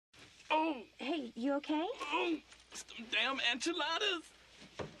Hey, you okay? Some damn enchiladas.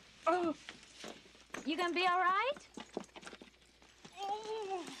 You gonna be all right?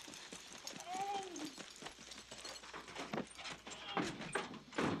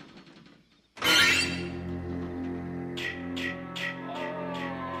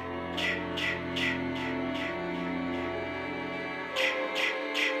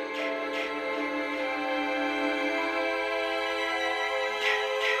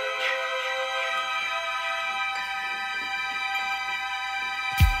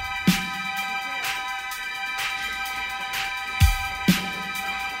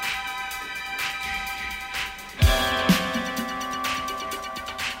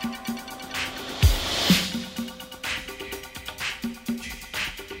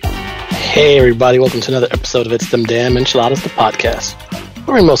 Hey everybody, welcome to another episode of It's Them Damn Enchiladas, the podcast,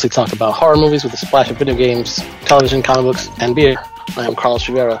 where we mostly talk about horror movies with a splash of video games, television, comic books, and beer. I am Carlos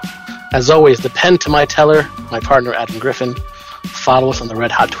Rivera. As always, the pen to my teller, my partner Adam Griffin. Follow us on the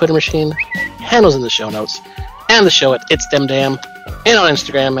Red Hot Twitter machine, handles in the show notes, and the show at It's Them Damn, and on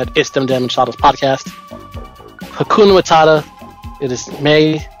Instagram at It's Them Damn Enchiladas Podcast. Hakuna Matata, it is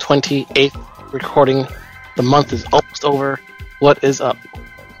May 28th recording. The month is almost over. What is up?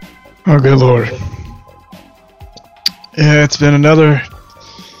 Oh, good Lord. Yeah, it's been another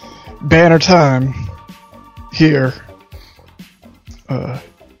banner time here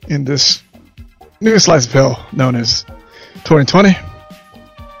in this new slice of hell known as 2020.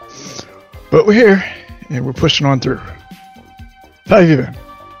 But we're here, and we're pushing on through. How have you been?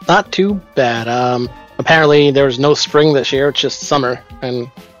 Not too bad. Apparently there was no spring this year, it's just summer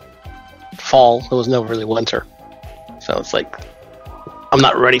and fall. There was no really winter. So it's like, I'm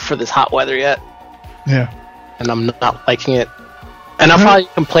not ready for this hot weather yet. Yeah. And I'm not liking it. And I'll probably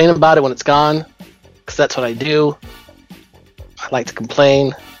complain about it when it's gone, because that's what I do. I like to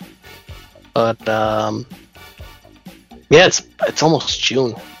complain. But, yeah, it's almost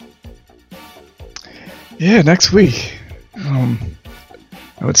June. Yeah, next week. I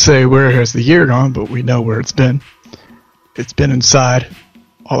would say where has the year gone, but we know where it's been. It's been inside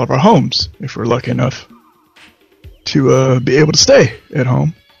all of our homes, if we're lucky enough to be able to stay at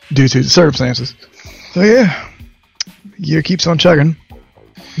home due to the circumstances. So yeah, the year keeps on chugging.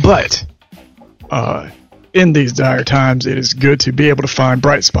 But in these dire times, it is good to be able to find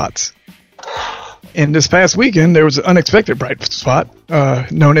bright spots. And this past weekend, there was an unexpected bright spot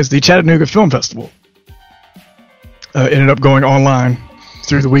known as the Chattanooga Film Festival. Ended up going online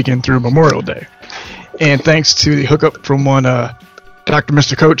through the weekend through Memorial Day. And thanks to the hookup from one Dr.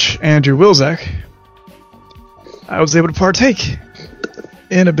 Mr. Coach Andrew Wilczak, I was able to partake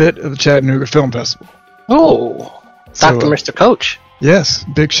in a bit of the Chattanooga Film Festival. Oh, Dr. Mr. Coach. Yes,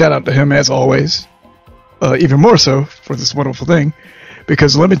 big shout out to him as always. Even more so for this wonderful thing,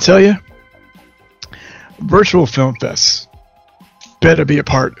 because let me tell you, virtual film fests better be a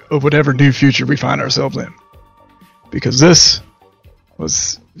part of whatever new future we find ourselves in, because this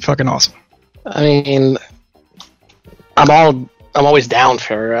was fucking awesome. I mean, I'm always down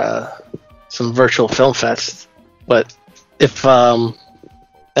for some virtual film fests. But if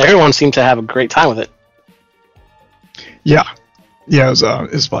everyone seemed to have a great time with it. Yeah, it was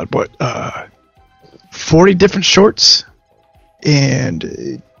about 40 different shorts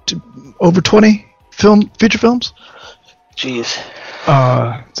and over 20 feature films. Jeez.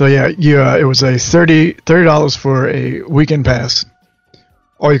 So yeah, it was a $30 for a weekend pass,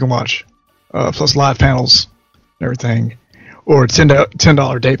 all you can watch, plus live panels and everything, or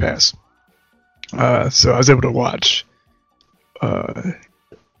 $10 day pass. So I was able to watch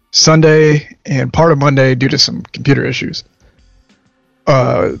Sunday and part of Monday due to some computer issues.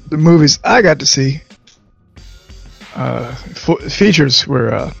 The movies I got to see, features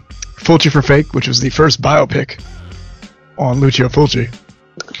were Fulci for Fake, which was the first biopic on Lucio Fulci.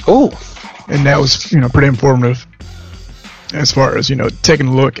 Oh. And that was, pretty informative as far as, taking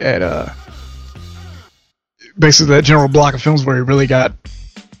a look at basically that general block of films where he really got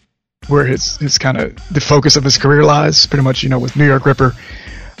where his kind of the focus of his career lies, pretty much, with New York Ripper,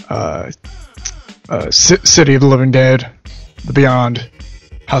 City of the Living Dead, The Beyond,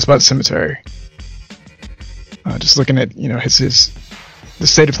 House by the Cemetery. Just looking at, the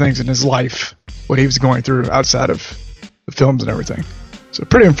state of things in his life, what he was going through outside of the films and everything. So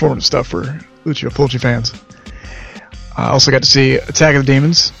pretty informative stuff for Lucio Fulci fans. I also got to see Attack of the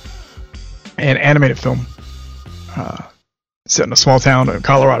Demons, an animated film set in a small town in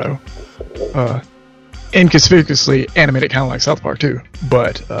Colorado. Inconspicuously animated, kind of like South Park too,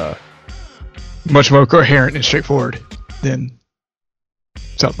 but much more coherent and straightforward than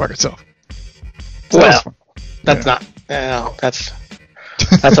South Park itself. So well, that's not. No, that's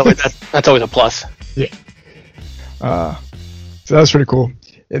That's always a plus. Yeah. So that was pretty cool.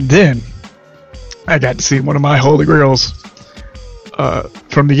 And then I got to see one of my holy grails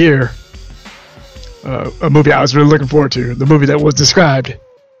from the year. A movie I was really looking forward to. The movie that was described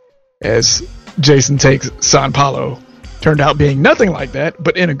as Jason Takes San Paulo turned out being nothing like that,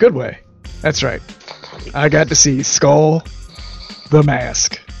 but in a good way. That's right. I got to see Skull the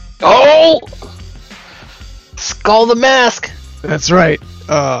Mask. Oh! Skull the Mask! That's right.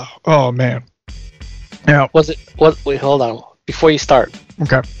 Oh, man. Now, Wait, hold on. Before you start,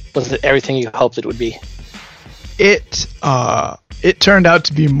 okay. was it everything you hoped it would be? It turned out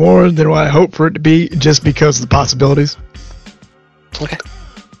to be more than what I hoped for it to be, just because of the possibilities. Okay.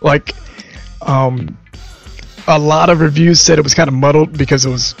 Like, a lot of reviews said it was kind of muddled because it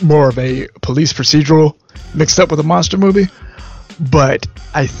was more of a police procedural mixed up with a monster movie. But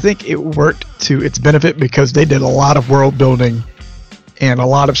I think it worked to its benefit because they did a lot of world building and a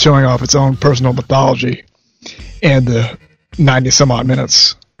lot of showing off its own personal mythology and the 90 some odd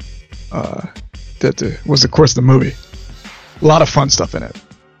minutes that was the course of the movie. A lot of fun stuff in it.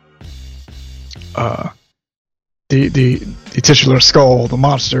 The titular skull, the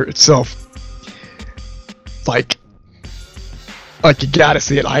monster itself, like you gotta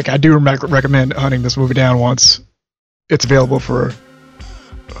see it. Like, I do recommend hunting this movie down once it's available for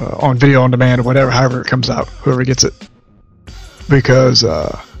on video on demand or whatever, however it comes out, whoever gets it, because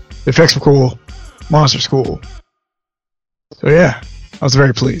the effects were cool, monster's cool. So yeah, I was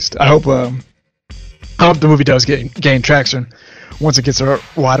very pleased. I hope the movie does gain traction once it gets a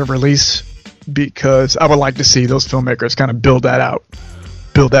wider release, because I would like to see those filmmakers kind of build that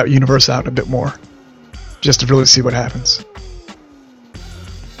universe out a bit more, just to really see what happens.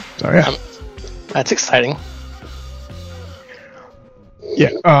 So yeah, that's exciting.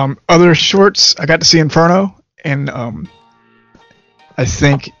 Yeah. Other shorts, I got to see Inferno, and I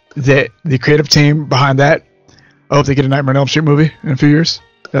think that the creative team behind that, I hope they get a Nightmare on Elm Street movie in a few years.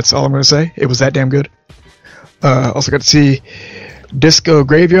 That's all I'm going to say. It was that damn good. Also got to see Disco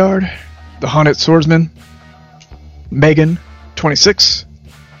Graveyard, The Haunted Swordsman, Megan 26,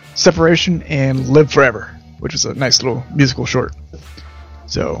 Separation, and Live Forever, which is a nice little musical short.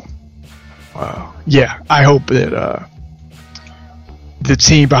 So, yeah, I hope that the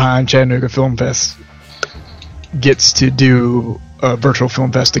team behind Chattanooga Film Fest gets to do a virtual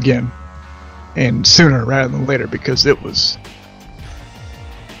film fest again, and sooner rather than later, because it was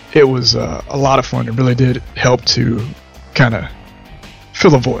a lot of fun. It really did help to kind of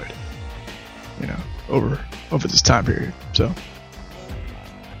fill a void, over this time period. So,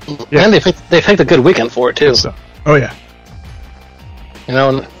 yeah. And they picked a good weekend for it too. So, oh yeah.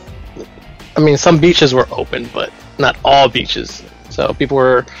 I mean, some beaches were open, but not all beaches. So people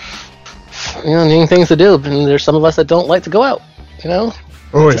were, needing things to do, and there's some of us that don't like to go out. Oh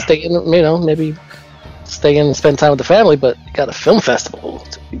yeah. Stay in, maybe stay in and spend time with the family, but you got a film festival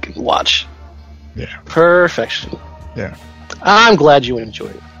you can watch. Yeah. Perfection. Yeah. I'm glad you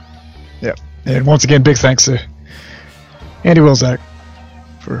enjoyed it. Yeah. And once again, big thanks to Andy Wilczak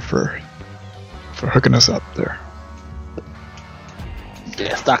for hooking us up there.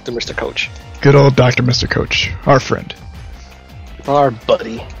 Yes, Dr. Mr. Coach. Good old Dr. Mr. Coach, our friend. Our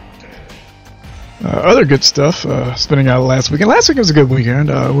buddy. Other good stuff, spinning out last weekend. Last weekend was a good weekend.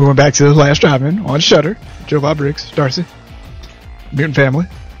 We went back to The Last Drive-In on Shudder. Joe Bob Briggs, Darcy. Mutant Family.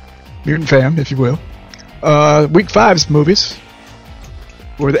 Mutant Fam, if you will. Week 5's movies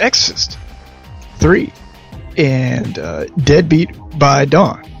were The Exorcist 3 and Deadbeat by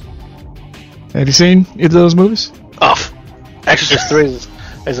Dawn. Have you seen either of those movies? Oh, Exorcist 3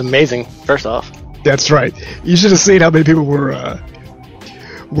 is amazing, first off. That's right. You should have seen how many people were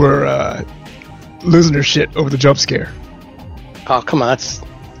losing their shit over the jump scare. Oh, come on.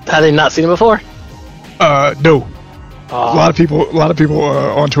 Had they not seen it before? No. A lot of people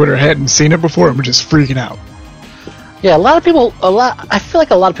on Twitter hadn't seen it before and were just freaking out. Yeah, I feel like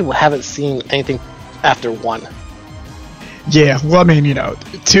a lot of people haven't seen anything after 1. Yeah, well, I mean,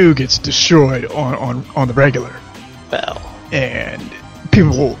 2 gets destroyed on the regular. Well. And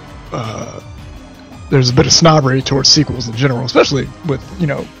people, there's a bit of snobbery towards sequels in general, especially with,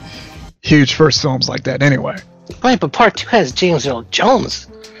 huge first films like that anyway. Right, but part 2 has James Earl Jones.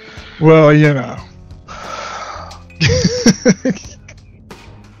 Well, on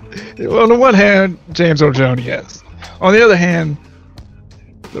the one hand, James Earl Jones, yes. On the other hand,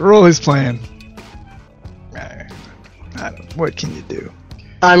 the role he's playing, what can you do?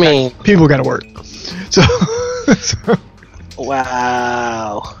 I mean, people got to work. So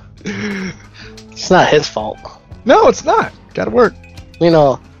wow, it's not his fault. No, it's not. Got to work. We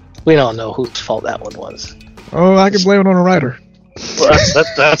don't know whose fault that one was. Oh, I can blame it on a writer. Well,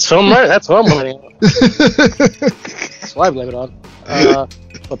 that's what I'm right. That's what I'm blaming on. That's what I blame it on.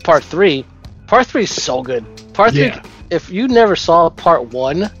 But part three is so good. Part three, Yeah. if you never saw part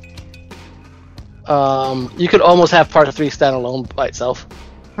one, you could almost have part three stand alone by itself,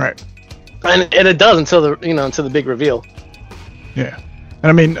 Right. and it does until the big reveal. Yeah. And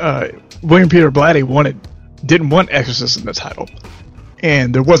I mean, William Peter Blatty didn't want exorcism in the title,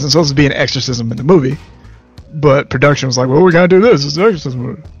 and there wasn't supposed to be an exorcism in the movie, but production was like, well, we gotta do this. It's an exorcism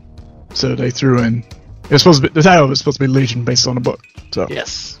movie. So they threw in. The title was supposed to be Legion, based on a book. So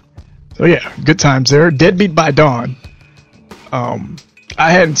Yes. So yeah, good times there. Deadbeat by Dawn. I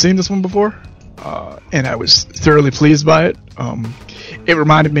hadn't seen this one before, and I was thoroughly pleased by it. It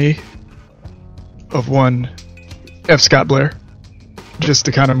reminded me of one F. Scott Blair, just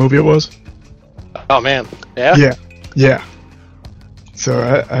the kind of movie it was. Oh man. Yeah. Yeah. So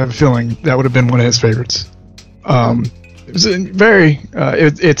I have a feeling that would have been one of his favorites. It was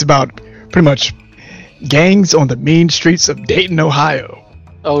it's about pretty much gangs on the mean streets of Dayton, Ohio.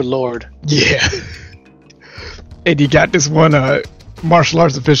 Oh Lord. Yeah. And you got this one martial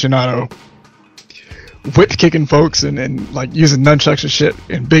arts aficionado whip kicking folks and like using nunchucks and shit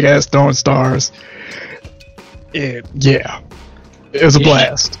and big ass throwing stars. And yeah. It was a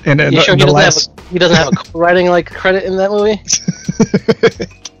blast. And then You sure he doesn't have a co-writing credit in that movie?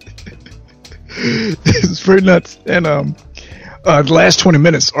 It's pretty nuts. And the last 20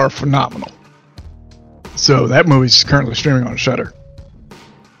 minutes are phenomenal. So that movie's currently streaming on Shudder.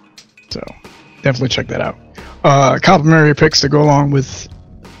 So definitely check that out. Complimentary picks to go along with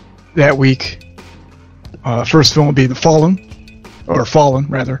that week. First film will be Fallen,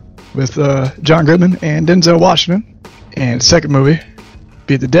 rather, with John Goodman and Denzel Washington. And second movie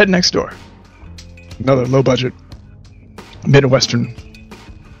be The Dead Next Door. Another low budget Midwestern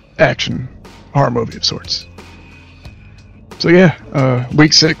action horror movie of sorts. So yeah,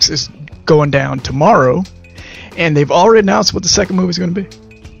 week 6 is going down tomorrow, and they've already announced what the second movie is going to be.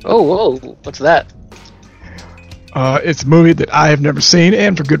 Oh, whoa! What's that? It's a movie that I have never seen,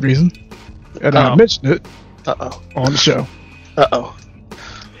 and for good reason. And I mentioned it on the show.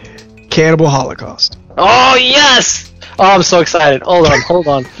 Cannibal Holocaust. Oh yes! Oh, I'm so excited. Hold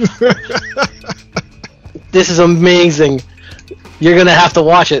on. This is amazing. You're gonna have to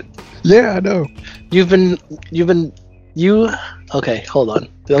watch it. Yeah, I know. Okay, hold on.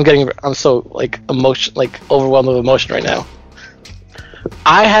 I'm so overwhelmed with emotion right now.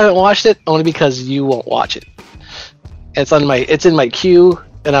 I haven't watched it only because you won't watch it. It's in my queue,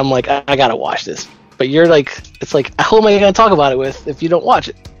 and I'm like, I gotta watch this. But you're like, who am I gonna talk about it with if you don't watch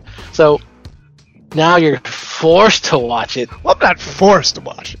it? So now you're forced to watch it. Well, I'm not forced to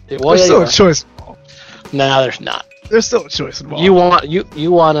watch it. Well, There's still a choice involved. No, there's not. There's still a choice involved. You want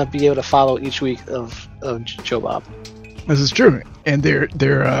to be able to follow each week of Joe Bob. This is true, and they're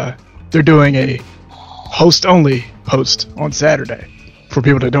doing a host only post on Saturday for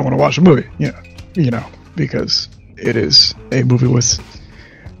people that don't want to watch the movie. You know, because it is a movie with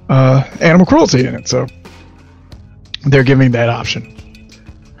animal cruelty in it, so they're giving that option.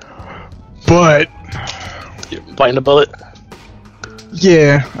 But You're biting the bullet.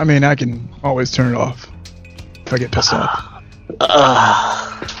 yeah, I mean, I can always turn it off if I get pissed off.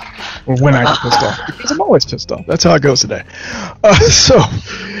 Or when I get pissed off. Because I'm always pissed off. That's how it goes today. So.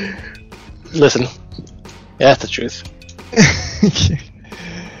 Listen. Yeah, that's the truth.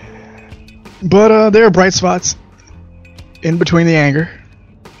 But there are bright spots in between the anger.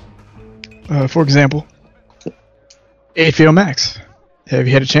 For example, HBO Max. Have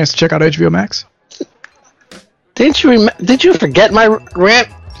you had a chance to check out HBO Max? Did you forget my rant?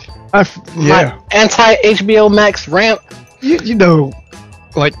 Yeah. My anti-HBO Max rant? You know,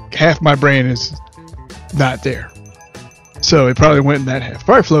 like half my brain is not there. So it probably went in that half.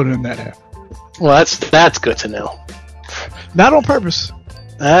 Probably floated in that half. Well, that's good to know. Not on purpose.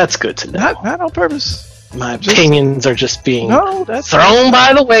 That's good to know. Not on purpose. My opinions are just being that's thrown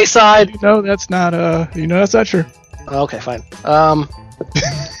by the wayside. That's not that's not true. Okay, fine.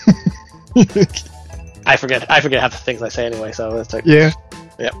 I forget half the things I say anyway, so that's like, yeah.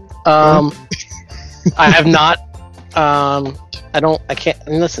 I have not. I can't. I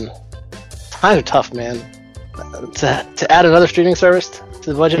mean, listen, times are tough, man. To add another streaming service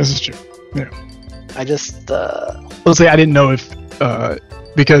to the budget. This is true. Yeah. I just. Let's say I didn't know if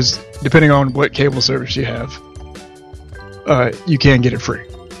because depending on what cable service you have, you can get it free.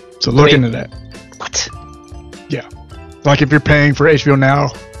 So look into that. What? Yeah. Like if you're paying for HBO Now,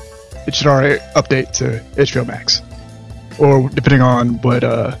 it should already update to HBO Max, or depending on what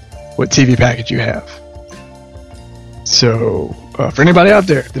TV package you have. So for anybody out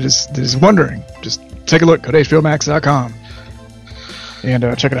there that is wondering, just take a look. Go to HBOMax.com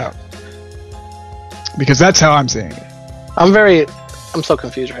and check it out. Because that's how I'm seeing it. I'm so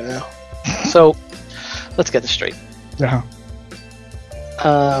confused right now. So, let's get this straight. Uh-huh.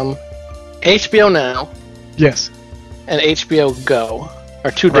 HBO Now Yes. and HBO Go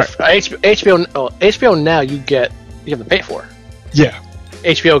are two Right. different. HBO Now you have to pay for. Yeah.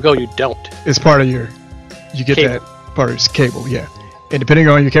 HBO Go you don't. It's part of you get Cable. that part of your cable, yeah. And depending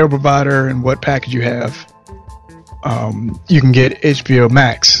on your cable provider and what package you have, you can get HBO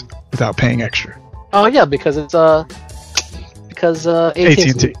Max without paying extra. Oh yeah, because it's AT&T.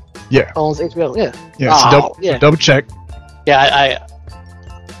 Yeah. owns HBO. Yeah. Yeah, so double check. Yeah,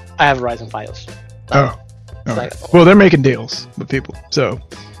 I have Verizon Fios. Oh. It's Okay. Well, they're making deals with people. So,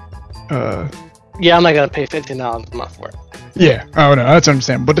 Yeah, I'm not gonna pay $15 a month for it. yeah. Oh, no, that's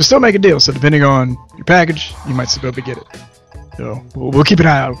understandable. But they're still making deals. So, depending on your package, you might still be able to get it. So, we'll keep an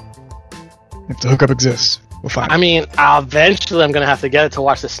eye out. If the hookup exists, we'll find I it. mean, eventually I'm gonna have to get it to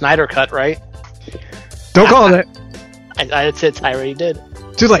watch the Snyder Cut, right? Don't call that. I already did.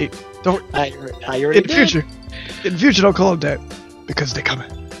 Too late. Don't. I already In the did. future. In the future, don't call it that. Because they coming.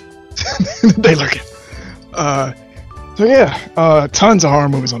 They lurking. So yeah, tons of horror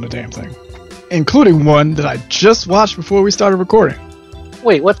movies on the damn thing. Including one that I just watched before we started recording.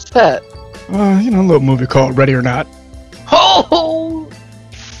 Wait, what's that? A little movie called Ready or Not. Oh!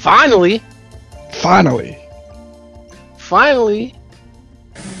 Finally!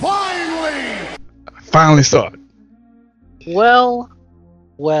 Finally saw it. Well.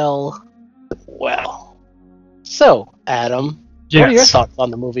 So, Adam, what are your Yes. thoughts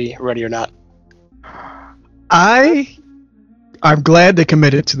on the movie Ready or Not? I'm glad they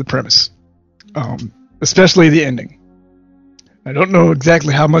committed to the premise. Especially the ending. I don't know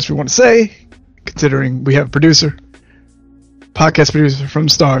exactly how much we want to say, considering we have a podcast producer from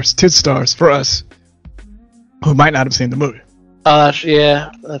Stars, to the Stars, for us, who might not have seen the movie.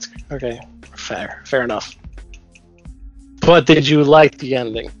 Yeah, that's okay. Fair enough. But did you like the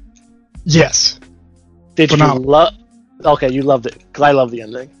ending? Yes. Did Phenomenal. you love? Okay, you loved it because I love the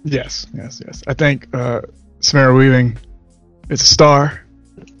ending. Yes. I think Samara Weaving is a star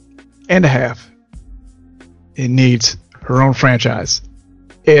and a half. It needs her own franchise,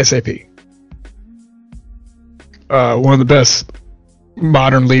 ASAP. One of the best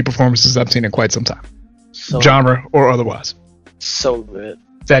modern lead performances I've seen in quite some time, genre or otherwise. So good.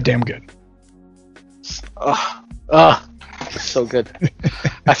 That damn good. So good.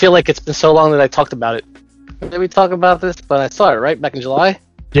 I feel like it's been so long that I talked about it. Did we talk about this? But I saw it right back in July.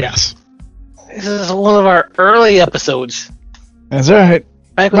 Yes. This is one of our early episodes. That's right.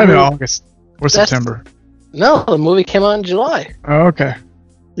 Back Might when be we- August or September. No, the movie came out in July. Oh, okay.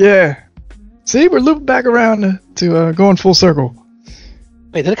 Yeah. See, we're looping back around to going full circle.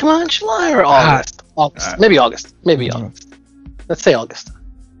 Wait, did it come out in July or August? Maybe August. Let's say August.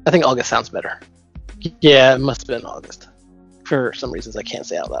 I think August sounds better. Yeah, it must have been August. For some reasons I can't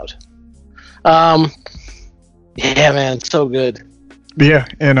say out loud. Yeah, man, it's so good. Yeah,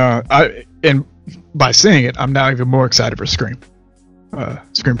 and by seeing it, I'm now even more excited for Scream.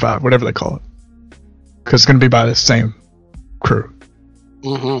 Scream 5, whatever they call it. Because it's going to be by the same crew.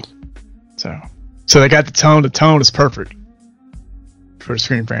 Mm-hmm. So they got the tone. The tone is perfect for the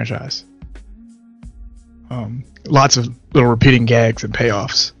Scream franchise. Lots of little repeating gags and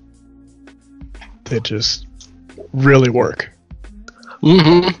payoffs that just really work.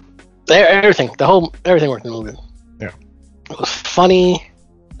 Mm-hmm. Everything worked in the movie. Yeah. It was funny,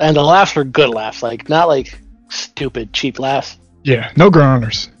 and the laughs were good laughs, like not like stupid, cheap laughs. Yeah, no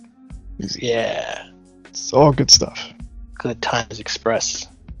groaners. Yeah. It's all good stuff. Good times express.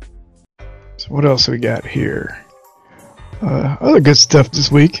 So what else we got here? Other good stuff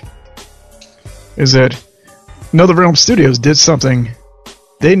this week is that NetherRealm Studios did something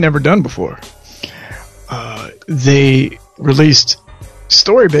they'd never done before. They released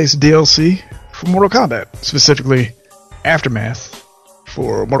story-based DLC for Mortal Kombat, specifically Aftermath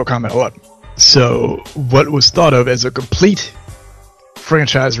for Mortal Kombat 11. So what was thought of as a complete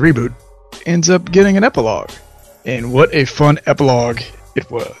franchise reboot ends up getting an epilogue. And what a fun epilogue it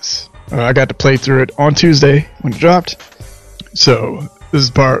was. I got to play through it on Tuesday when it dropped. So this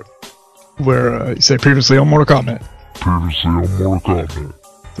is the part where you say previously on Mortal Kombat.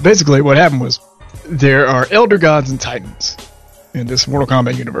 So basically what happened was there are Elder Gods and Titans in this Mortal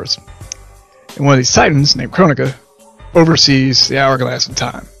Kombat universe. And one of these Titans, named Kronika, oversees the Hourglass of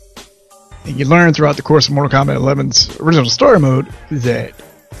Time. And you learn throughout the course of Mortal Kombat 11's original story mode that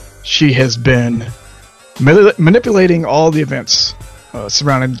she has been manipulating all the events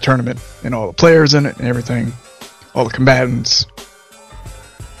surrounding the tournament and all the players in it and everything, all the combatants,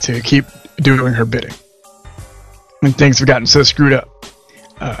 to keep doing her bidding. when things have gotten so screwed up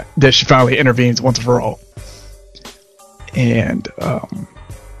that she finally intervenes once and for all. And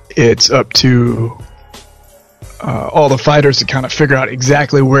it's up to all the fighters to kind of figure out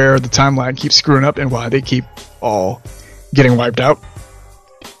exactly where the timeline keeps screwing up and why they keep all getting wiped out.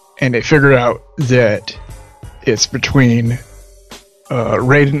 And they figured out that it's between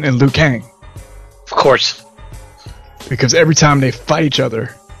Raiden and Liu Kang. Of course. Because every time they fight each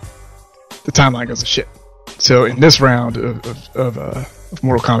other, the timeline goes to shit. So in this round of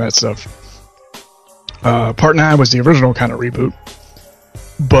Mortal Kombat stuff, Part 9 was the original kind of reboot,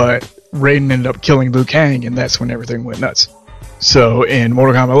 but Raiden ended up killing Liu Kang, and that's when everything went nuts. So in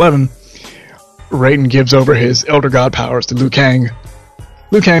Mortal Kombat 11, Raiden gives over his Elder God powers to Liu Kang.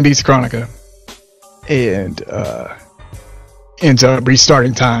 Liu Kang beats Kronika, and ends up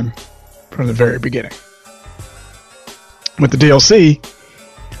restarting time from the very beginning. With the DLC,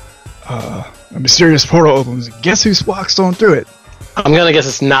 a mysterious portal opens. Guess who walks on through it? I'm gonna guess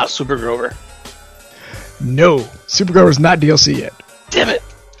it's not Super Grover. No, Super Grover's not DLC yet. Damn it!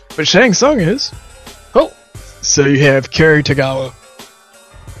 But Shang Tsung is. Oh, So you have Kerry Tagawa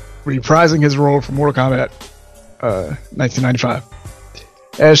reprising his role from Mortal Kombat 1995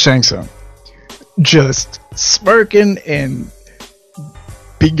 as Shang Tsung. Just smirking and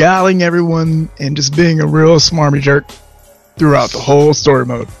beguiling everyone and just being a real smarmy jerk throughout the whole story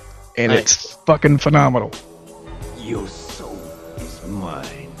mode. And Nice. it's fucking phenomenal. Your soul is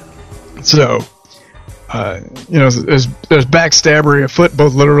mine. So, there's backstabbery afoot,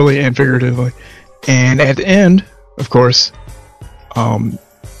 both literally and figuratively. And at the end, of course,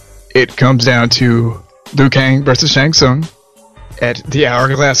 it comes down to Liu Kang versus Shang Tsung at the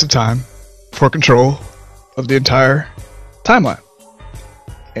Hourglass of Time for control of the entire timeline.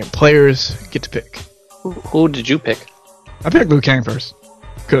 And players get to pick. who did you pick? I picked Liu Kang first,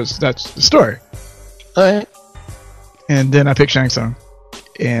 because that's the story. Alright. And then I picked Shang Tsung.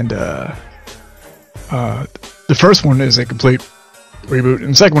 And the first one is a complete reboot, and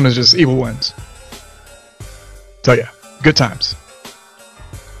the second one is just evil wins. So yeah, good times.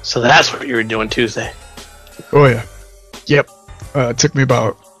 So that's what you were doing Tuesday. Oh yeah. Yep. It took me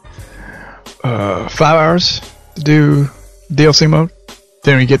about 5 hours to do DLC mode.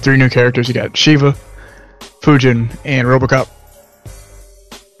 Then we get 3 new characters. You got Shiva, Fujin, and Robocop.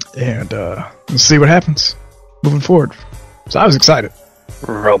 And let's see what happens moving forward. So I was excited.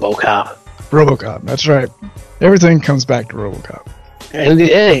 RoboCop. Robocop, that's right. Everything comes back to Robocop. And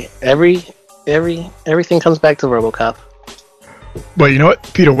everything comes back to RoboCop. But you know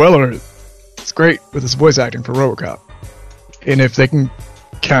what? Peter Weller is great with his voice acting for RoboCop. And if they can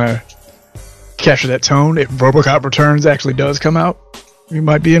kind of capture that tone, if RoboCop Returns actually does come out, we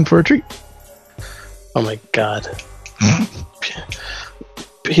might be in for a treat. Oh my god.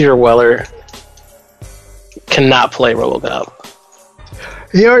 Peter Weller cannot play RoboCop.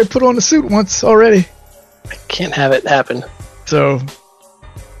 He already put on the suit once already. I can't have it happen. So,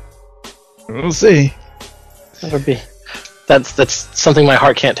 we'll see. Never be. That's something my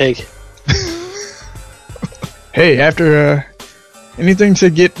heart can't take. Hey, after anything to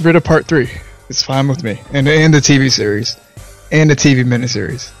get rid of Part 3, it's fine with me. And the TV series. And the TV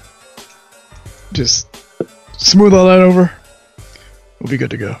miniseries. Just smooth all that over. We'll be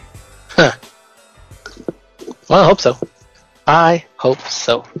good to go. Huh. Well, I hope so. I hope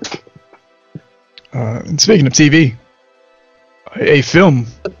so. And speaking of TV, a film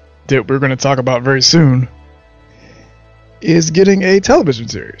that we're going to talk about very soon is getting a television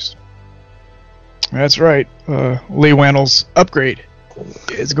series. That's right. Lee Wannell's Upgrade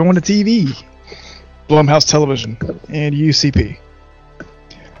is going to TV. Blumhouse Television and UCP.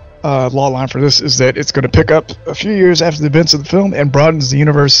 Law line for this is that it's going to pick up a few years after the events of the film and broadens the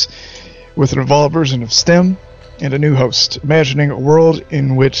universe with an evolved version of STEM and a new host, imagining a world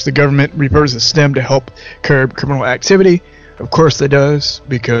in which the government repurposes STEM to help curb criminal activity. Of course it does,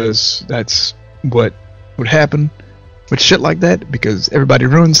 because that's what would happen with shit like that, because everybody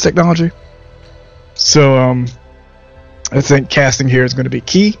ruins technology. So, I think casting here is going to be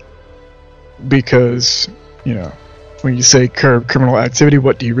key, because, when you say curb criminal activity,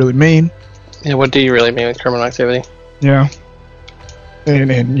 what do you really mean? Yeah, what do you really mean with criminal activity? Yeah.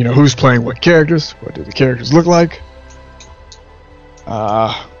 And who's playing what characters? What do the characters look like?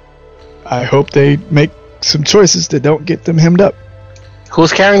 I hope they make some choices that don't get them hemmed up.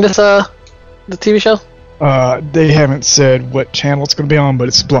 Who's carrying this the TV show? They haven't said what channel it's going to be on, but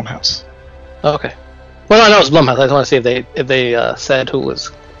it's Blumhouse. Oh, okay. Well, I know it's Blumhouse. I just want to see if they said who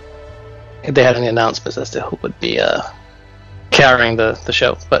was, if they had any announcements as to who would be carrying the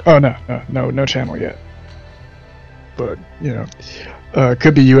show. But Oh no channel yet. But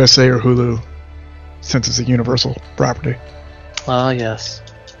could be USA or Hulu. since it's a universal property. Yes.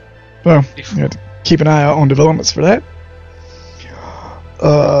 Well, you have to keep an eye out on developments for that.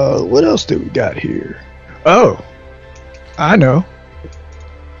 What else do we got here? Oh, I know.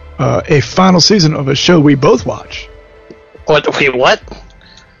 A final season of a show we both watch. What? Wait, what?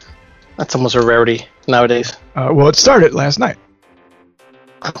 That's almost a rarity nowadays. Well, it started last night.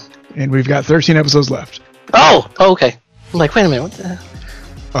 And we've got 13 episodes left. Oh, okay. I'm like, wait a minute, what the hell?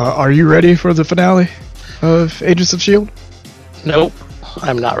 Are you ready for the finale of Agents of S.H.I.E.L.D.? Nope.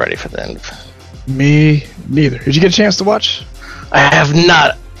 I'm not ready for the end. Me neither. Did you get a chance to watch? I have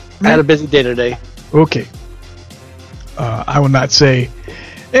not. I had a busy day today. Okay. I will not say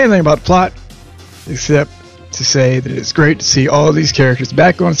anything about the plot, except to say that it's great to see all of these characters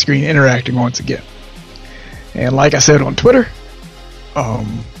back on screen interacting once again. And like I said on Twitter,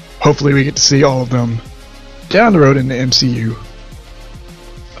 hopefully we get to see all of them down the road in the MCU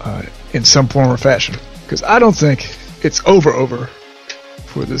in some form or fashion. Because I don't think it's over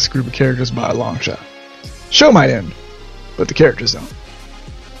for this group of characters by a long shot. Show might end, but the characters don't.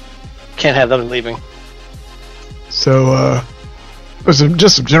 Can't have them leaving. So,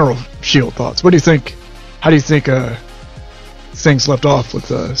 just some general S.H.I.E.L.D. thoughts. What do you think? How do you think things left off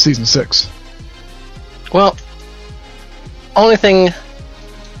with season 6? Well, only thing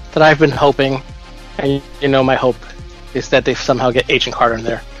that I've been hoping, and you know my hope, is that they somehow get Agent Carter in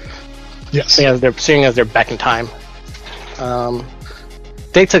there. Yes. Seeing as they're back in time.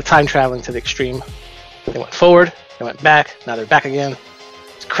 They took time traveling to the extreme. They went forward, they went back, now they're back again.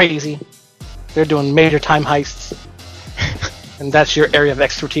 It's crazy. They're doing major time heists. And that's your area of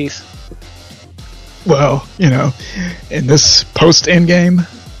expertise. Well, in this post-Endgame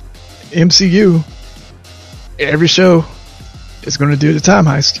MCU, every show is going to do the time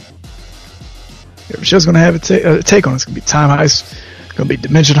heist. Every show's going to have a take on it. It's going to be time heist. It's going to be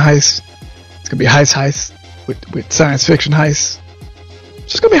dimension heist. It's going to be heist with science fiction heists.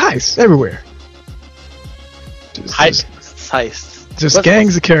 It's just going to be heists everywhere. Just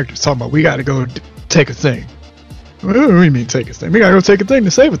gangs of characters talking about we got to go take a thing. What do you mean take a thing? We got to go take a thing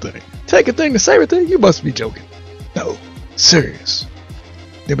to save a thing. Take a thing to save a thing? You must be joking. No, serious.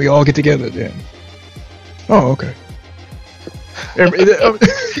 Then we all get together then. Oh, okay.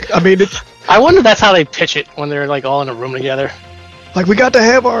 I mean, I wonder if that's how they pitch it when they're like all in a room together. Like, we got to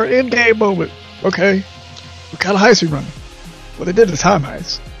have our Endgame moment. Okay. What kind of heist we running? Well, they did the time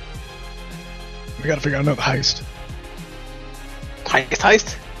heist. We got to figure out another heist.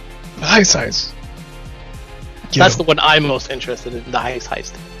 Heist? The heist. That's the one I'm most interested in, the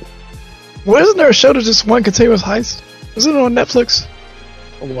heist. Well, isn't there a show that's just one continuous heist? Isn't it on Netflix?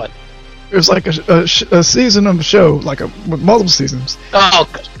 What? It was like a season of a show, with multiple seasons. Oh,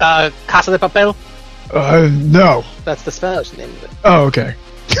 Casa de Papel? No. That's the Spanish name of it. Oh, okay.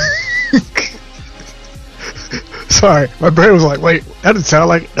 Sorry, my brain was like, wait, that didn't sound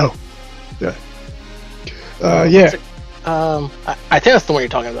like it. No. Yeah. Yeah. I think that's the one you're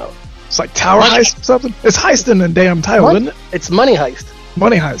talking about. It's like Tower Heist or something? It's heist in the damn title, isn't it? It's Money Heist.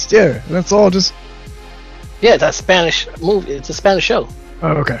 Money Heist, yeah. And that's all just... Yeah, that's a Spanish movie. It's a Spanish show. Oh,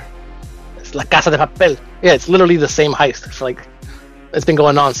 okay. It's La Casa de Papel. Yeah, it's literally the same heist. It's been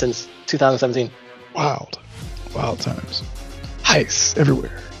going on since 2017. Wild times. Heists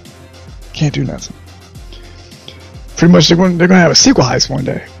everywhere. Can't do nothing. Pretty much they're going to have a sequel heist one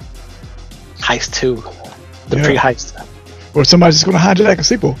day. Heist 2. The pre-heist. Or somebody's just going to hijack a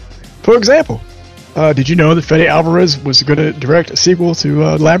sequel. For example, did you know that Fede Alvarez was going to direct a sequel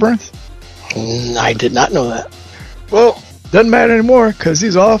to Labyrinth? I did not know that. Well, doesn't matter anymore because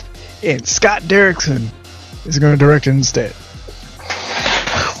he's off, and Scott Derrickson is going to direct it instead.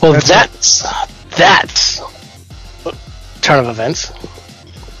 Well, that's turn of events.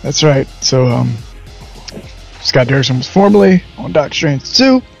 That's right. So, Scott Derrickson was formerly on Doctor Strange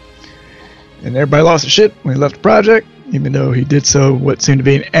 2, and everybody lost their shit when he left the project, even though he did so what seemed to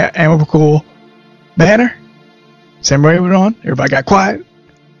be an amicable manner. Sam Raimi went on. Everybody got quiet.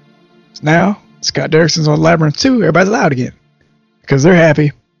 So now, Scott Derrickson's on Labyrinth 2. Everybody's loud again. Because they're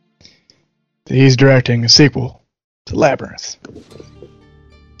happy that he's directing a sequel to Labyrinth.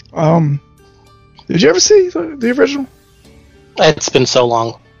 Did you ever see the original? It's been so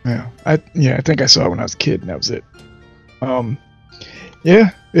long. Yeah, I think I saw it when I was a kid, and that was it.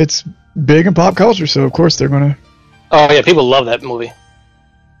 Yeah, it's big in pop culture, so of course they're gonna. Oh yeah, people love that movie.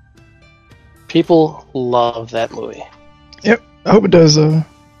 People love that movie. Yep, I hope it does.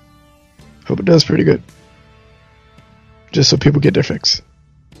 Hope it does pretty good. Just so people get their fix,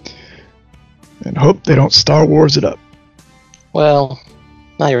 and hope they don't Star Wars it up. Well,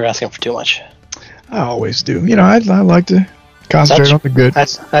 now you're asking for too much. I always do. I like to Concentrate on the good.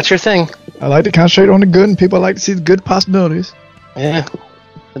 That's your thing. I like to concentrate on the good, and people like to see the good possibilities. Yeah.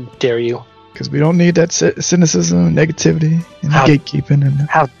 How dare you? Because we don't need that cynicism, negativity, and gatekeeping, and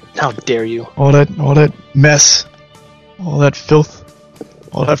how dare you? All that mess, all that filth,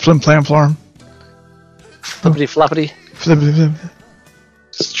 all that flim flam flarm. Flippity floppity. Flippity.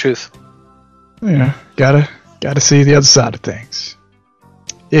 It's the truth. Yeah, gotta see the other side of things,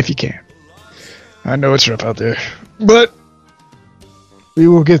 if you can. I know it's rough out there, but we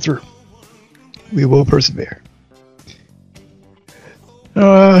will get through. We will persevere.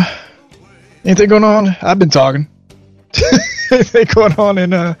 Anything going on? I've been talking. Anything going on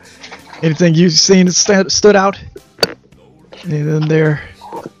in anything you've seen that stood out? Anything there?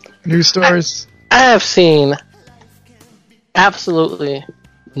 News stories? I have seen absolutely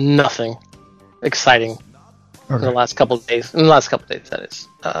nothing exciting in the last couple of days. In the last couple of days, that is.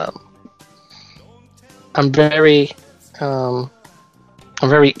 I'm very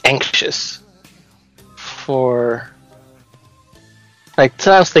anxious for. Like,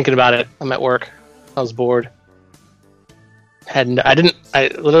 today I was thinking about it. I'm at work. I was bored. I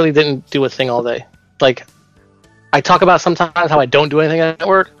literally didn't do a thing all day. Like, I talk about sometimes how I don't do anything at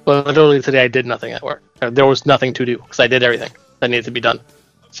work, but literally today I did nothing at work. There was nothing to do because I did everything that needed to be done.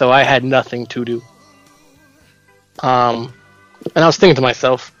 So I had nothing to do. And I was thinking to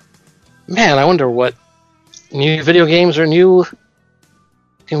myself, man, I wonder what new video games or new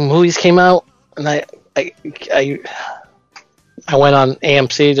movies came out. And I went on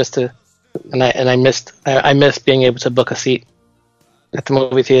AMC just to, and I missed being able to book a seat at the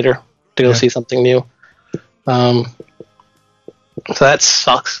movie theater to go see something new. So that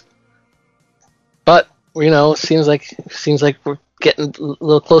sucks. But it seems like we're getting a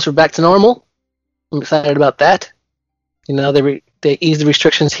little closer back to normal. I'm excited about that. They eased the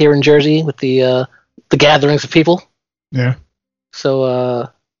restrictions here in Jersey with the gatherings of people. Yeah. So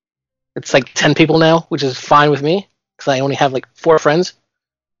it's like 10 people now, which is fine with me. Because I only have like 4 friends.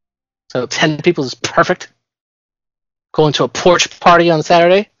 So 10 people is perfect. Going to a porch party on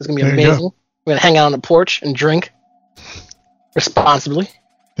Saturday. It's going to be amazing. We're going to hang out on the porch and drink responsibly.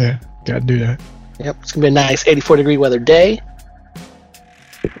 Yeah, got to do that. Yep, it's going to be a nice 84-degree weather day.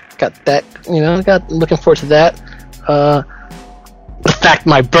 Got that, looking forward to that. The fact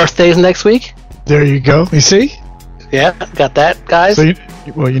my birthday is next week. There you go. You see? Yeah, got that, guys. So, you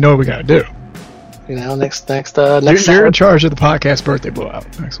know what we got to do. Next You're Saturday. in charge of the podcast birthday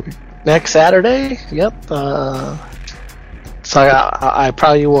blowout next week. Next Saturday, yep. So I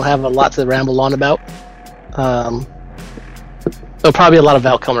probably will have a lot to ramble on about. There'll probably be a lot of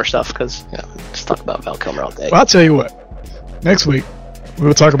Val Kilmer stuff because just talk about Val Kilmer all day. Well, I'll tell you what. Next week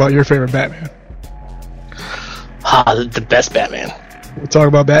we'll talk about your favorite Batman. The best Batman. We'll talk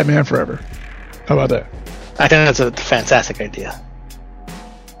about Batman Forever. How about that? I think that's a fantastic idea.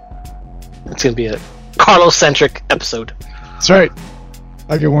 It's going to be a Carlos-centric episode. That's right.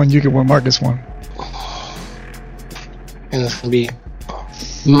 I get one, you get one, Mark gets one. And it's going to be...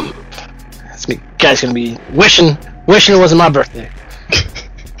 guys going to be wishing it wasn't my birthday.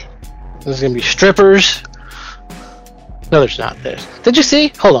 There's going to be strippers. No, there's not. Did you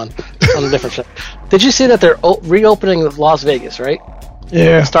see? Hold on a different show. Did you see that they're reopening Las Vegas, right?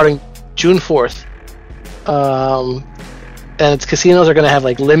 Yeah. Starting June 4th. And its casinos are going to have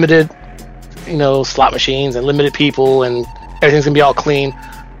like limited... slot machines and limited people and everything's going to be all clean.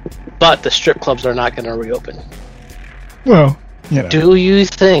 But the strip clubs are not going to reopen. Well, Do you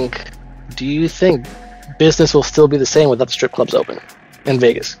think business will still be the same without the strip clubs open in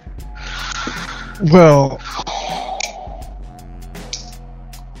Vegas? Well,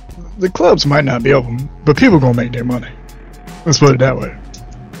 the clubs might not be open, but people are going to make their money. Let's put it that way.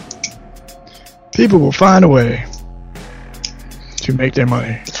 People will find a way to make their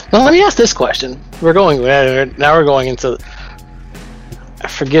money. Now, let me ask this question. We're going into...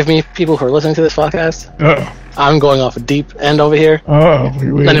 Forgive me, people who are listening to this podcast. Uh-oh. I'm going off a deep end over here.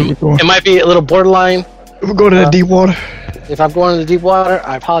 It might be a little borderline. We'll go to the deep water. If I'm going into deep water,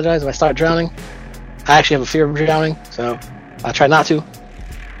 I apologize if I start drowning. I actually have a fear of drowning, so I try not to.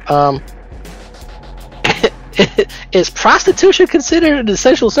 Is prostitution considered an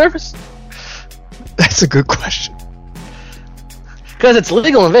essential service? That's a good question. Because it's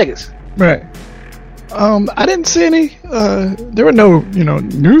legal in Vegas. Right. I didn't see any. There were no,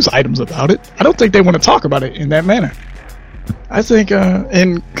 news items about it. I don't think they want to talk about it in that manner. I think,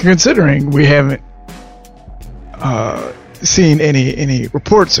 in considering we haven't seen any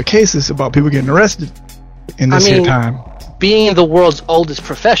reports or cases about people getting arrested in this here time. Being the world's oldest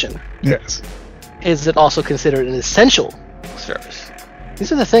profession, yes, is it also considered an essential service?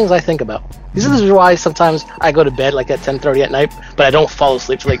 These are the things I think about. These are why sometimes I go to bed like at 10:30 at night, but I don't fall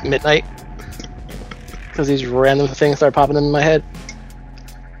asleep till like midnight. Because these random things start popping in my head.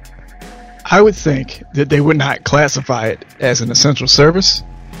 I would think that they would not classify it as an essential service,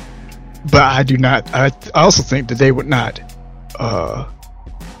 but I do not. I also think that they would not.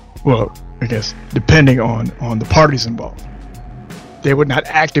 Well, I guess depending on the parties involved, they would not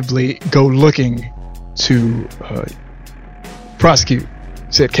actively go looking to prosecute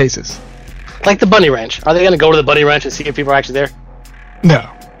said cases. Like the Bunny Ranch. Are they going to go to the Bunny Ranch and see if people are actually there? No,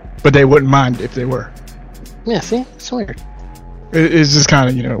 but they wouldn't mind if they were. Yeah, see? It's weird. It's just kind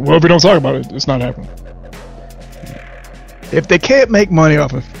of, well, if we don't talk about it, it's not happening. If they can't make money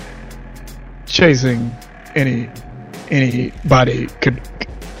off of chasing anybody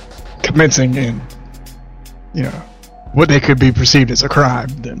commencing in, what they could be perceived as a crime,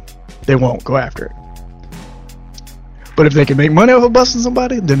 then they won't go after it. But if they can make money off of busting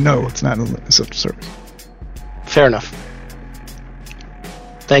somebody, then no, it's not an essential service. Fair enough.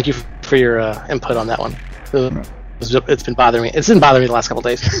 Thank you for your input on that one. It's been bothering me. It's been bothering me the last couple of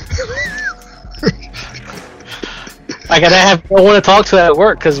days. Like, I have no one to talk to at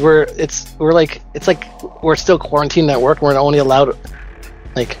work because we're still quarantined at work. We're only allowed,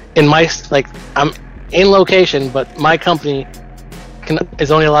 I'm in location, but my company is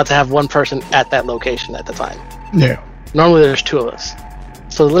only allowed to have one person at that location at the time. Yeah. Normally there's two of us.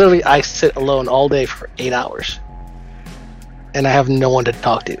 So literally I sit alone all day for 8 hours. And I have no one to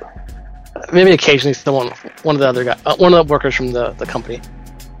talk to. Maybe occasionally one of the workers from the company.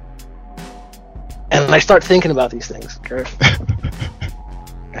 And I start thinking about these things, Kurt.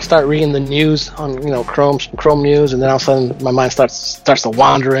 I start reading the news on, Chrome News, and then all of a sudden my mind starts to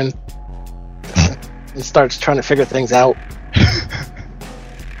wandering and starts trying to figure things out.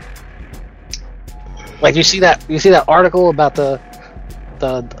 Like you see that article about the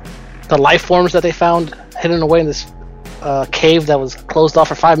life forms that they found hidden away in this cave that was closed off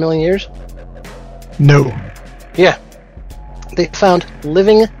for 5 million years? No. Yeah. They found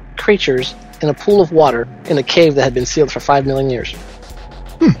living creatures in a pool of water in a cave that had been sealed for 5 million years.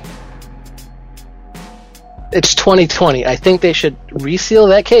 It's 2020. I think they should reseal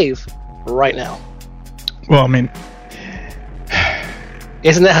that cave right now. Well, I mean,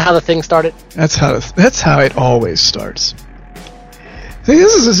 isn't that how the thing started? That's how it always starts. See,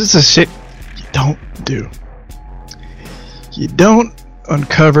 this is a shit you don't do. You don't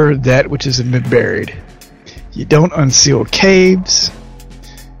uncover that which has been buried. You don't unseal caves.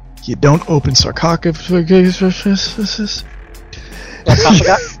 You don't open sarcophagi?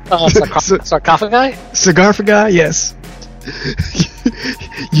 Sarcophagi, yes.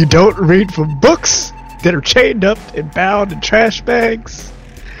 You don't read from books that are chained up and bound in trash bags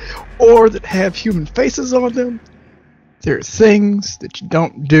or that have human faces on them. There are things that you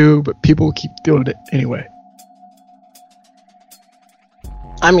don't do, but people keep doing it anyway.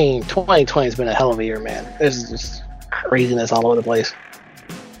 I mean, 2020 has been a hell of a year, man. There's just craziness all over the place.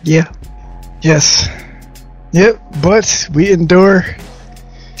 Yeah. Yes. Yep, but we endure.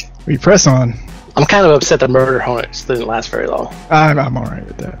 We press on. I'm kind of upset that Murder Hornets didn't last very long. I'm alright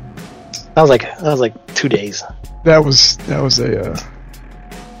with that. That was like 2 days. That was a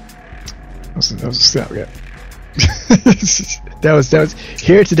stopgap. that was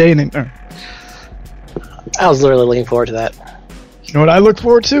here today and then. I was literally looking forward to that. You know what I look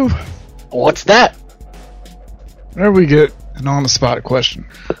forward to? What's that? Whenever we get an on-the-spot question.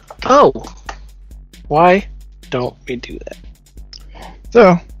 Oh. Why don't we do that?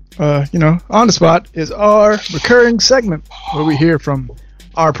 So, On the Spot is our recurring segment where we hear from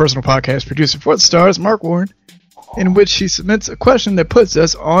our personal podcast producer for the stars, Mark Warren, in which he submits a question that puts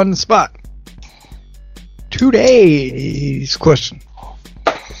us on the spot. Today's question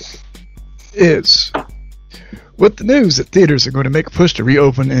is, with the news that theaters are going to make a push to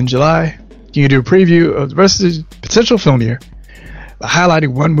reopen in July, can you do a preview of the rest of the potential film year by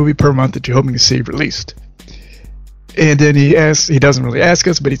highlighting one movie per month that you're hoping to see released? And then he doesn't really ask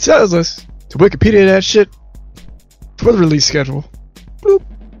us, but he tells us to Wikipedia that shit for the release schedule. Boop.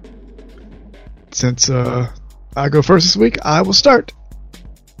 Since I go first this week, I will start.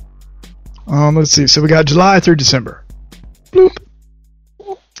 Let's see. So we got July through December. Bloop.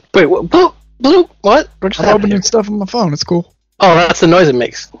 Wait, what? Bloop? Bloop? What? I'm opening stuff on my phone. It's cool. Oh, that's the noise it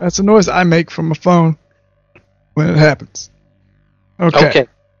makes. That's the noise I make from my phone when it happens. Okay.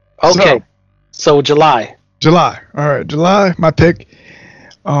 So July. All right, July, my pick.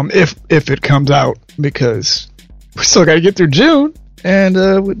 If it comes out, because we still got to get through June, and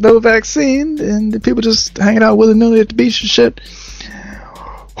with no vaccine, and the people just hanging out willy-nilly at the beach and shit.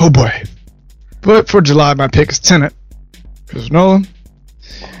 Oh boy. But for July, my pick is Tenet. Christopher Nolan.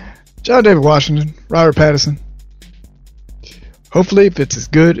 John David Washington, Robert Pattinson. Hopefully, if it's as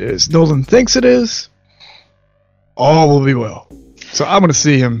good as Nolan thinks it is, all will be well. So I'm going to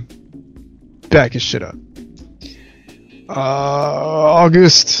see him back his shit up.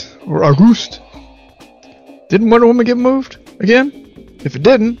 August. Didn't Wonder Woman get moved again? If it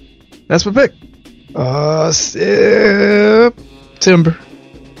didn't, that's my pick. September.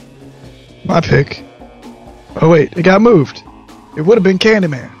 My pick. Oh wait, it got moved. It would have been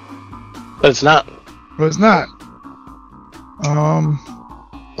Candyman. But it's not. But it's not.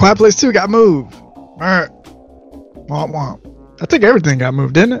 Quiet Place 2 got moved. Alright. Womp womp. I think everything got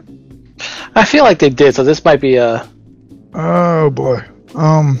moved, didn't it? I feel like they did, so this might be a... Oh boy.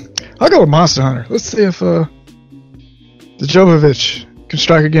 I'll go with Monster Hunter. Let's see if the Jovovich can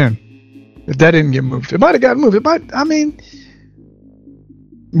strike again. If that didn't get moved. It might have gotten moved.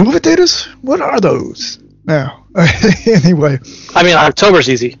 Movie theaters? What are those? Now. Anyway. I mean, October's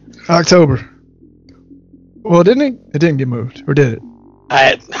easy. October. Well, didn't it? It didn't get moved. Or did it?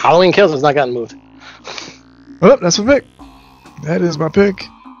 Halloween Kills has not gotten moved. Oh, that's my pick. That is my pick.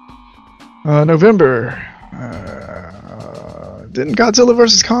 November. Didn't Godzilla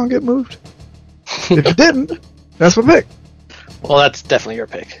vs. Kong get moved? If it didn't, that's my pick. Well, that's definitely your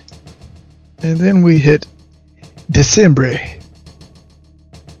pick. And then we hit December.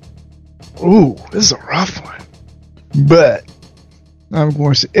 Ooh, this is a rough one. But I'm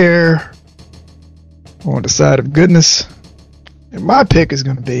going to err on the side of goodness. And my pick is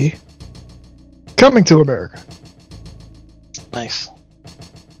going to be Coming to America. Nice.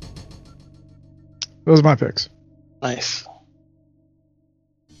 Those are my picks. Nice.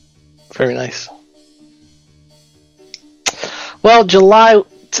 Very nice. Well, July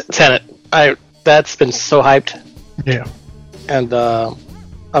Tenet. That's been so hyped. Yeah. And I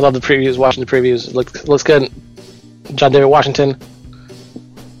love the previews. Watching the previews, it looks good. John David Washington,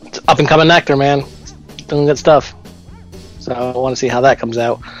 up and coming actor, man, doing good stuff. So I want to see how that comes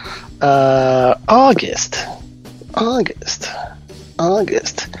out. August.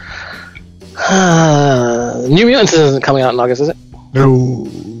 New Mutants isn't coming out in August, is it? No.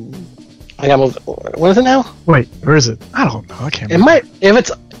 I got moved. When is it now? Wait, where is it? I don't know. I can't. It might. If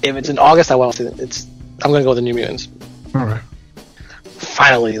it's in August, I want to see it. I'm gonna go with the New Mutants. All right.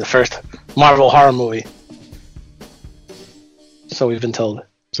 Finally, the first Marvel horror movie. So we've been told.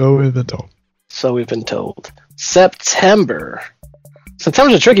 September.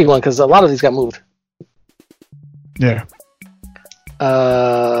 September's a tricky one because a lot of these got moved. Yeah.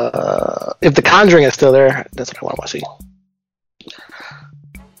 If The Conjuring is still there, that's what I want to see.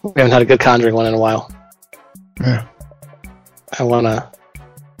 We haven't had a good Conjuring one in a while. Yeah.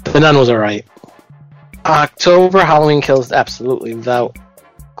 The Nun was alright. October, Halloween Kills, absolutely, without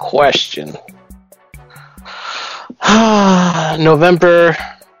question. November,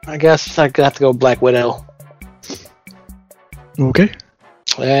 I guess I'm gonna have to go Black Widow. Okay.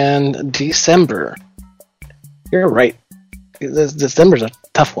 And December. You're right. December's a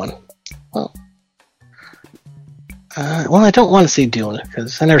tough one. Well, I don't want to see Dune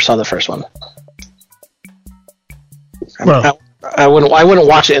because I never saw the first one. Well, I wouldn't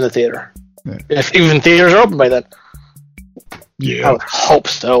watch it in the theater. Yeah. If even theaters are open by then. Yeah. I would hope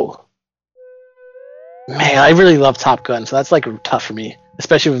so. Man, I really love Top Gun, so that's like tough for me,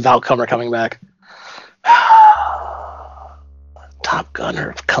 especially with Val Kilmer coming back. Top Gun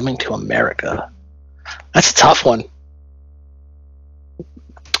or Coming to America. That's a tough one.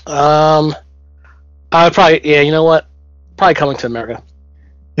 I would probably, you know what? Probably Coming to America.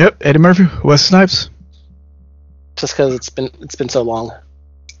 Yep, Eddie Murphy, Wesley Snipes. Just because it's been so long.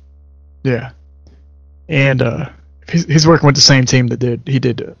 Yeah, and he's working with the same team that he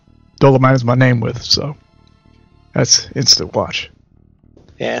did Dolomite Is My Name with, so that's instant watch.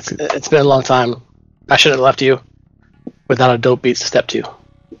 Yeah, it's been a long time. I shouldn't have left you without a dope beats step 2.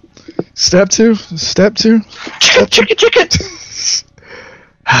 Step two. Chicken.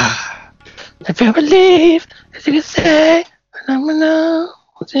 If you believe, as you can say, I'm gonna know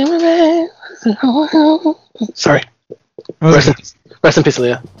what's in my veins. Sorry. Rest in peace,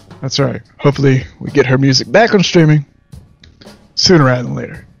 Leah. That's right. Hopefully we get her music back on streaming sooner rather than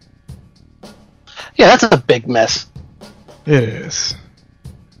later. Yeah, that's a big mess. It is.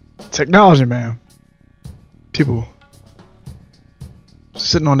 Technology, man. People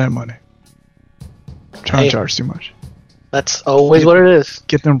sitting on that money. Trying to charge too much. That's always what it is.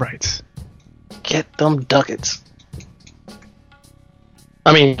 Get them rights. Get them ducats.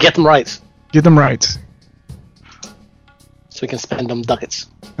 I mean, get them rights. Get them rights. So we can spend them ducats.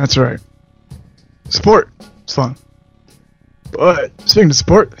 That's right. Support. It's fun. But speaking of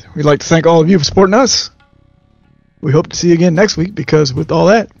support, we'd like to thank all of you for supporting us. We hope to see you again next week because with all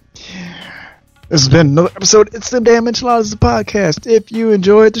that, This has been another episode. It's Them Damn Enchiladas, the podcast. If you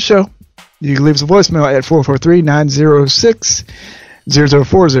enjoyed the show, you can leave us a voicemail at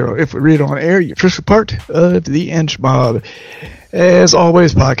 443-906-0040. If we read it on air, you're officially part of the Ench Mob. As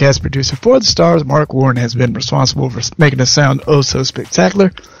always, podcast producer for the stars, Mark Warren, has been responsible for making us sound oh so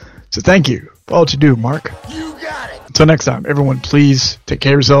spectacular. So thank you for all that you do, Mark. You got it. Until next time, everyone, please take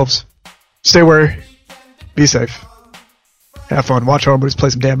care of yourselves. Stay wary. Be safe. Have fun. Watch horror movies.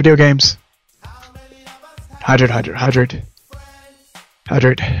 Play some damn video games. Hydrate, hydrate, hydrate.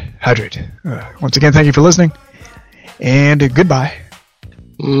 Hydrate, hydrate. Once again, thank you for listening. And goodbye.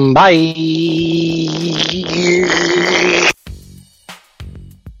 Bye.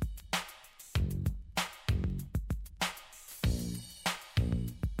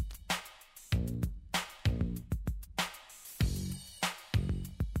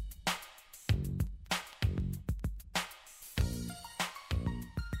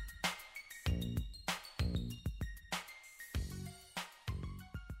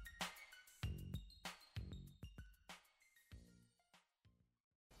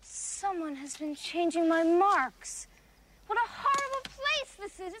 Someone has been changing my marks. What a horrible place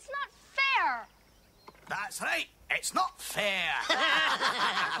this is. It's not fair. That's right. It's not fair.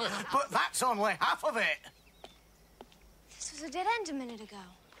 But that's only half of it. This was a dead end a minute ago.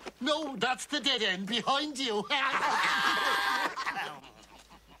 No, that's the dead end behind you.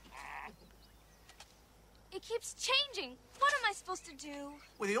 It keeps changing. What am I supposed to do?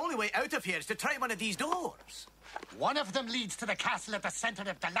 Well, the only way out of here is to try one of these doors. One of them leads to the castle at the center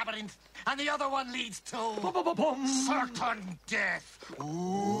of the labyrinth, and the other one leads to certain death.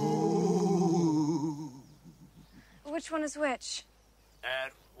 Ooh. Which one is which?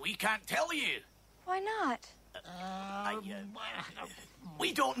 We can't tell you. Why not?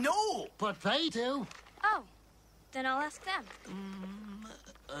 We don't know. But they do. Oh, then I'll ask them.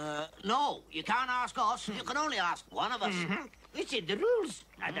 No, you can't ask us. You can only ask one of us. It's in the rules.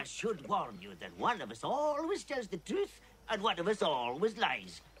 And I should warn you that one of us always tells the truth and one of us always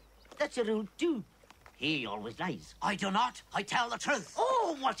lies. That's a rule, too. He always lies. I do not. I tell the truth.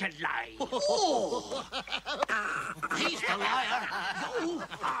 Oh, what a lie. Oh. He's the liar.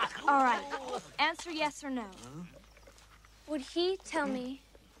 All right. Answer yes or no. Would he tell me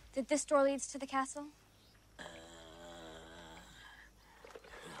that this door leads to the castle?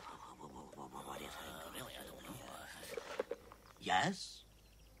 Yes?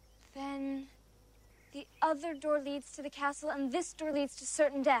 Then the other door leads to the castle and this door leads to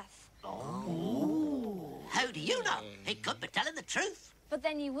certain death. Oh. How do you know? He could be telling the truth. But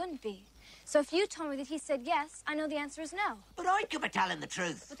then you wouldn't be. So if you told me that he said yes, I know the answer is no. But I could be telling the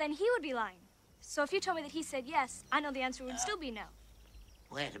truth. But then he would be lying. So if you told me that he said yes, I know the answer would still be no.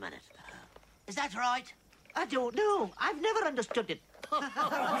 Wait a minute. Is that right? I don't know. I've never understood it. No,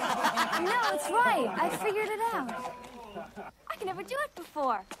 it's right. I figured it out. I can never do it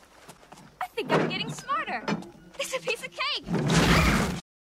before. I think I'm getting smarter. It's a piece of cake.